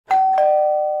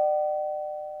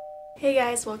Hey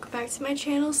guys, welcome back to my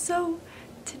channel. So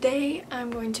today I'm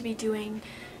going to be doing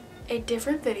a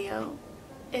different video.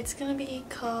 It's gonna be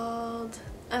called,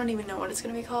 I don't even know what it's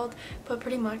gonna be called, but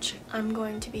pretty much I'm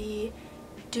going to be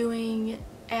doing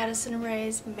Addison and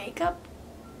RAE'S makeup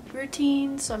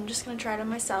routine, so I'm just gonna try it on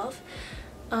myself.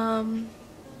 And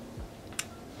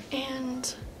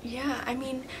yeah, I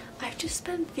mean, I've just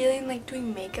been feeling like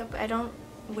doing makeup. I don't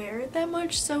wear it that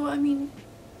much, so I mean,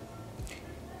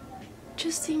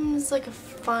 just seems like a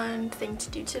fun thing to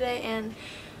do today, and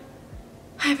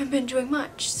I haven't been doing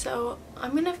much, so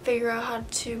I'm gonna figure out how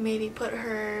to maybe put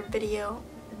her video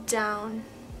down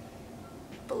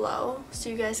below so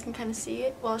you guys can kind of see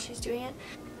it while she's doing it.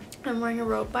 I'm wearing a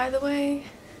robe, by the way,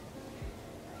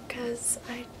 because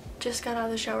I just got out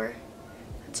of the shower.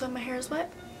 That's why my hair is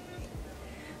wet.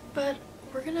 But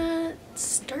we're gonna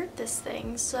start this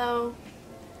thing, so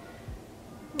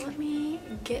let me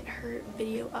get her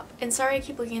video up. And sorry I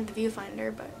keep looking at the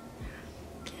viewfinder, but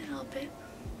can't help it.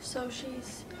 So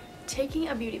she's taking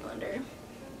a beauty blender.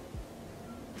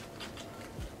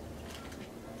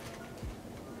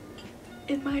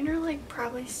 And mine are like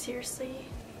probably seriously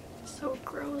so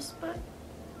gross, but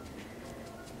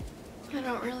I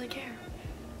don't really care.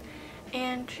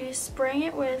 And she's spraying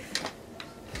it with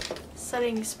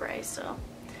setting spray, so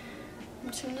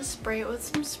I'm just gonna spray it with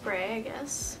some spray, I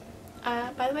guess.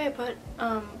 By the way, I put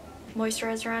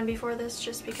moisturizer on before this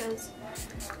just because I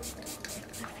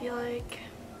feel like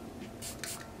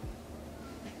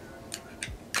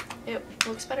it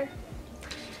looks better.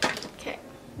 Okay,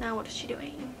 now what is she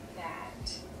doing?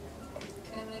 That.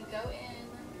 And I'm going to go in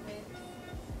with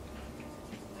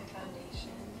my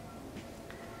foundation.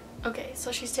 Okay,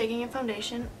 so she's taking a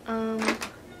foundation.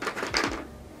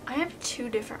 I have two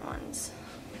different ones.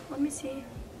 Let me see.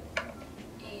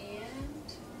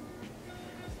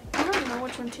 I don't know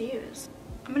which one to use.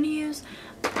 I'm gonna use,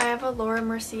 I have a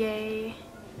Mercier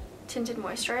Tinted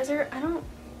Moisturizer. I don't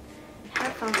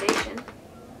have foundation.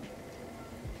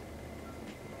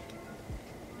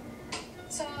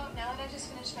 So now that I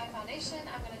just finished my foundation,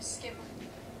 I'm gonna skip.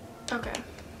 Okay,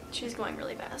 she's going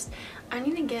really fast. I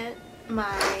need to get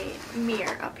my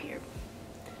mirror up here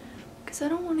because I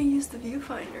don't want to use the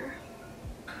viewfinder.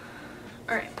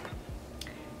 Alright,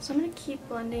 so I'm gonna keep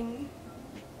blending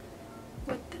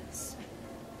with this.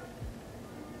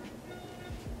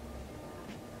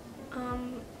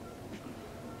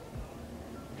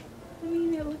 I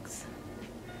mean, it looks,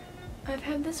 I've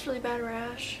had this really bad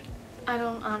rash. I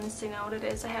don't honestly know what it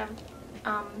is. I have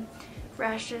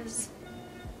rashes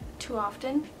too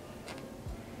often.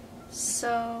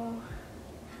 So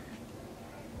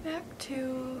back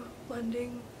to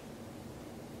blending.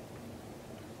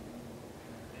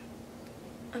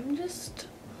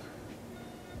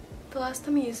 The last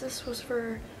time I used this was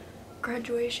for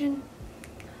graduation.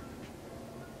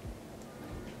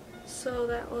 So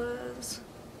that was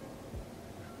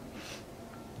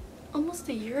almost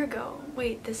a year ago.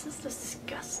 Wait, this is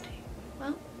disgusting.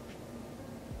 Well,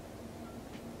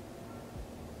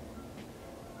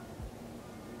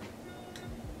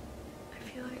 I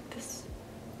feel like this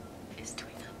is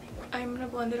doing nothing. I'm gonna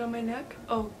blend it on my neck.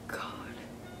 Oh god.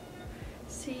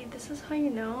 See, this is how you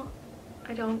know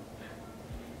I don't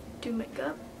do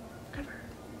makeup ever.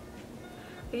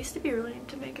 I used to be really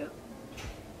into makeup,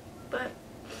 but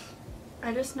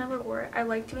I just never wore it. I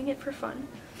like doing it for fun,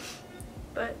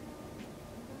 but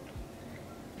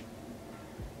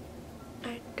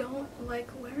I don't like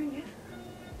wearing it.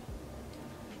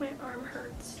 My arm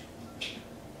hurts.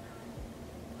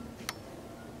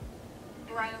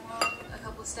 Right along a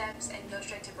couple steps and go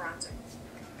straight to bronzer.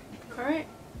 Alright,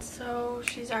 so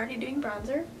she's already doing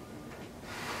bronzer.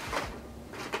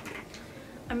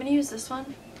 I'm gonna use this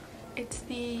one. It's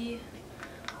the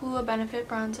Hoola Benefit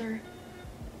bronzer.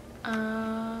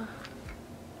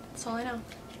 That's all I know.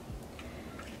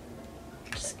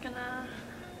 I'm just gonna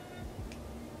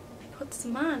put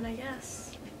some on, I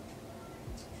guess.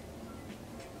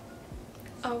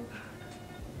 Oh.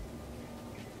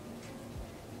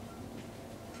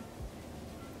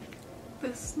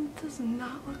 This does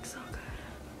not look so good.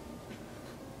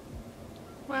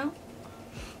 Well,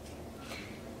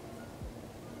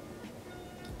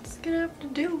 it's gonna have to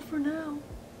do for now.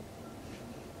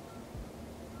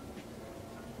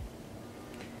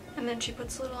 And then she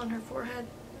puts a little on her forehead.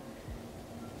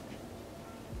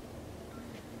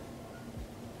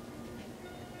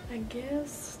 I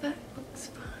guess that looks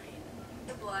fine.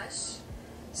 The blush.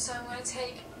 So I'm going to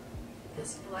take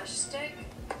this blush stick.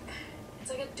 It's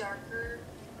like a darker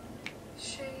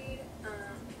shade.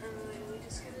 I'm literally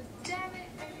just going to dab it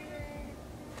everywhere.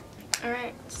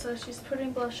 Alright, so she's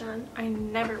putting blush on. I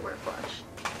never wear blush.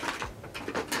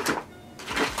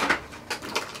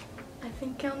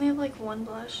 I only have like one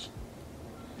blush.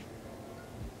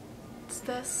 It's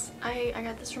this. I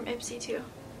got this from Ipsy too.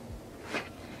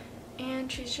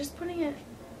 And she's just putting it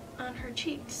on her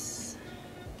cheeks.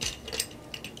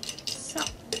 So, I'm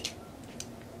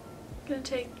gonna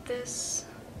take this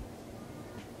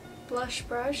blush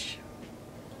brush,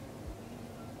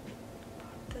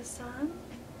 put this on.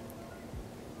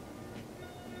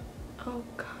 Oh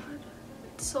god,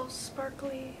 it's so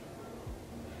sparkly.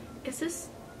 Is this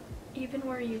even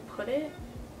where you put it?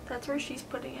 That's where she's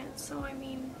putting it, so I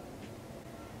mean,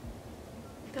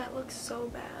 that looks so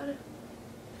bad.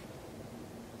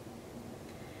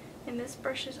 And this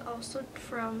brush is also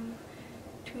from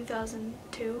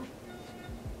 2002.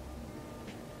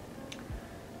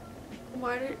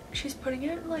 She's putting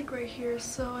it like right here,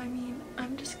 so I mean,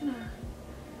 I'm just gonna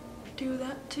do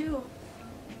that too.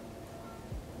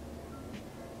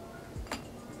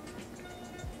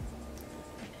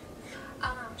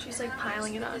 She's like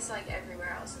piling it on. It's like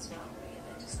everywhere else as well.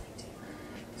 I just like to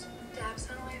dabs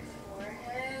on my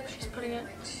forehead. She's putting it.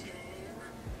 My chin.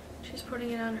 She's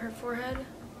putting it on her forehead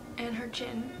and her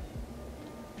chin.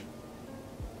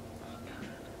 Oh god,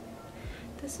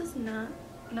 this is not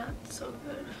so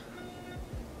good.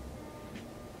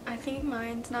 I think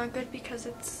mine's not good because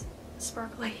it's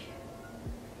sparkly.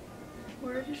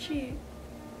 Where did she?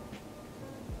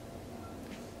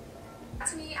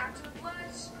 That's me after the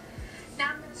blush.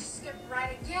 Now I'm going to skip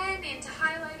right again into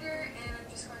highlighter, and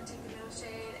I'm just going to take the middle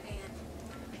shade and...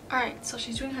 Alright, so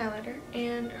she's doing highlighter,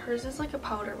 and hers is like a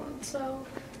powder one, so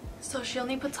she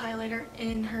only puts highlighter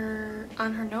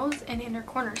on her nose and in her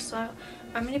corners, so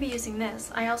I'm going to be using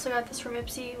this. I also got this from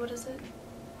Ipsy. What is it?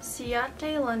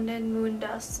 Ciate London Moon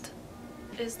Dust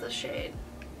is the shade.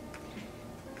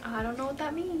 I don't know what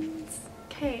that means.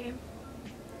 Okay.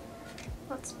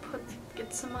 Let's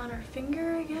get some on her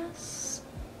finger, I guess.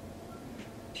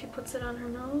 She puts it on her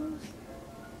nose.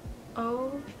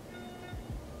 Oh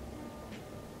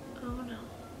no.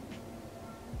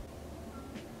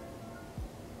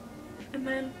 And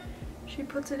then she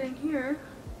puts it in here.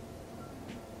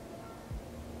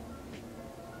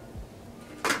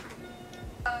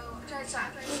 So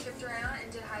after I skipped around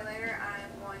and did highlighter,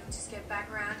 I'm going to skip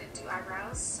back around and do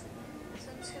eyebrows. So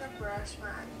I'm just going to brush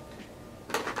my...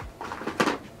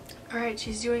 Alright,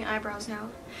 she's doing eyebrows now.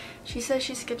 She says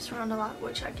she skips around a lot,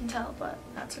 which I can tell, but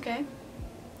that's okay.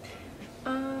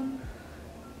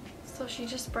 So she's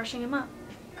just brushing them up.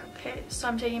 Okay, so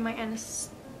I'm taking my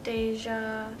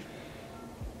Antastasia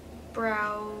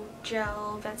Brow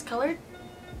Gel that's colored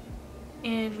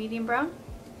in medium brown.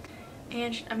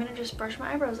 And I'm gonna just brush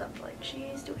my eyebrows up like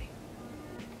she's doing.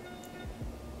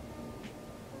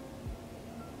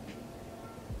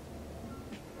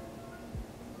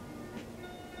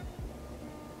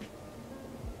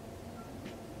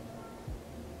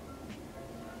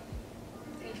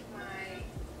 Take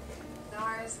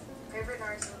my favorite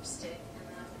NARS lipstick, and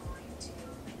then I'm going to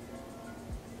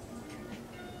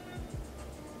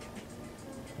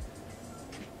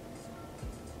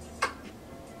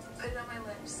put it on my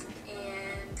lips,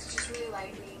 and just really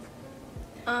lightly.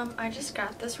 I just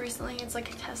got this recently. It's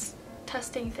like a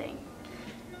testing thing.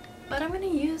 But I'm gonna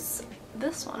use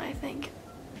this one, I think,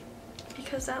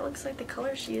 because that looks like the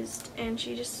color she used, and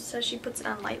she just says she puts it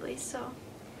on lightly, so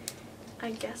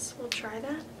I guess we'll try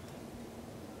that.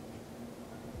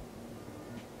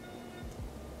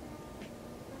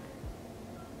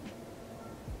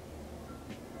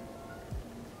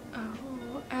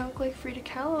 Oh, I look like Frida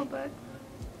Kahlo, but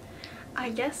I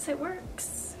guess it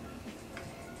works.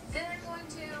 Then I'm going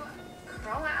to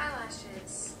curl my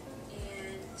eyelashes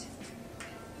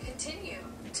and continue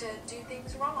to do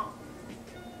things wrong.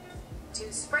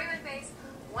 To spray my face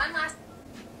one last...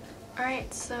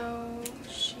 Alright, so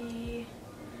she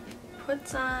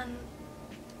puts on,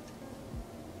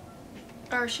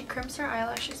 or she crimps her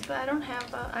eyelashes, but I don't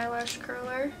have an eyelash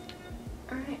curler.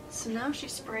 Alright, so now she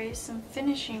sprays some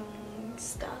finishing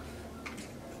stuff.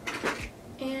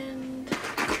 And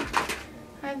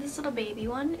I have this little baby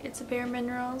one. It's a Bare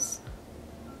Minerals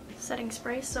setting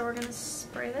spray, so we're gonna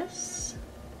spray this.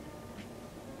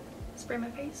 Spray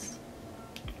my face.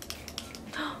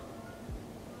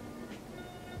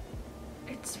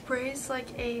 It sprays like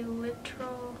a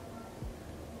literal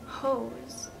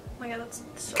hose. Oh my god, that's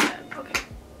so bad. Okay.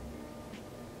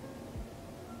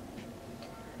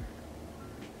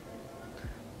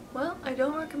 Well, I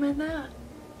don't recommend that.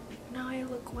 Now I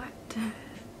look wet.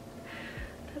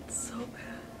 That's so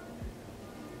bad.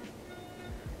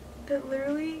 That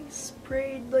literally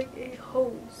sprayed like a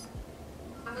hose.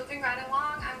 I'm moving right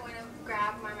along. I'm going to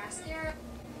grab my mascara.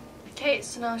 Okay,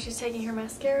 so now she's taking her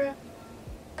mascara.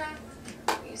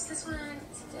 I'll use this one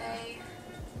today.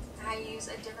 I use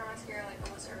a different mascara like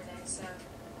almost every day, so.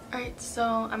 Alright, so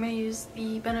I'm going to use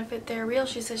the Benefit They're Real.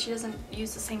 She says she doesn't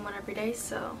use the same one every day,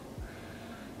 so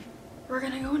we're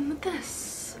going to go in with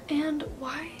this. And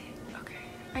why? Okay,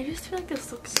 I just feel like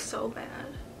this looks so bad.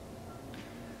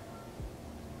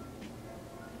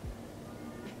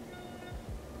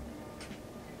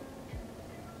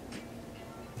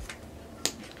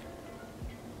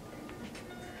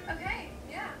 Okay,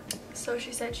 yeah. So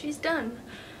she said she's done.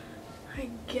 I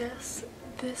guess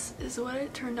this is what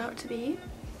it turned out to be.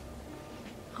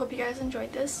 Hope you guys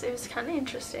enjoyed this. It was kind of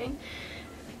interesting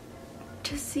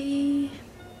to see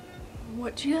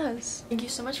what she does. Thank you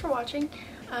so much for watching.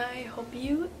 I hope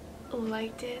you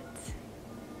liked it.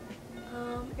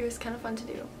 It was kind of fun to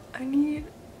do. I don't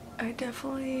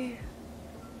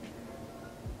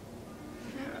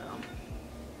know.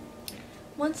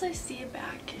 Once I see it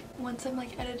back, once I'm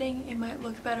like editing, it might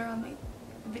look better on my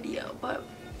video, but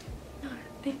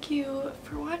thank you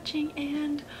for watching,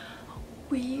 and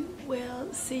we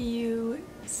will see you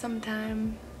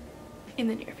sometime in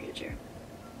the near future.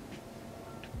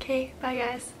 Okay, bye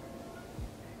guys.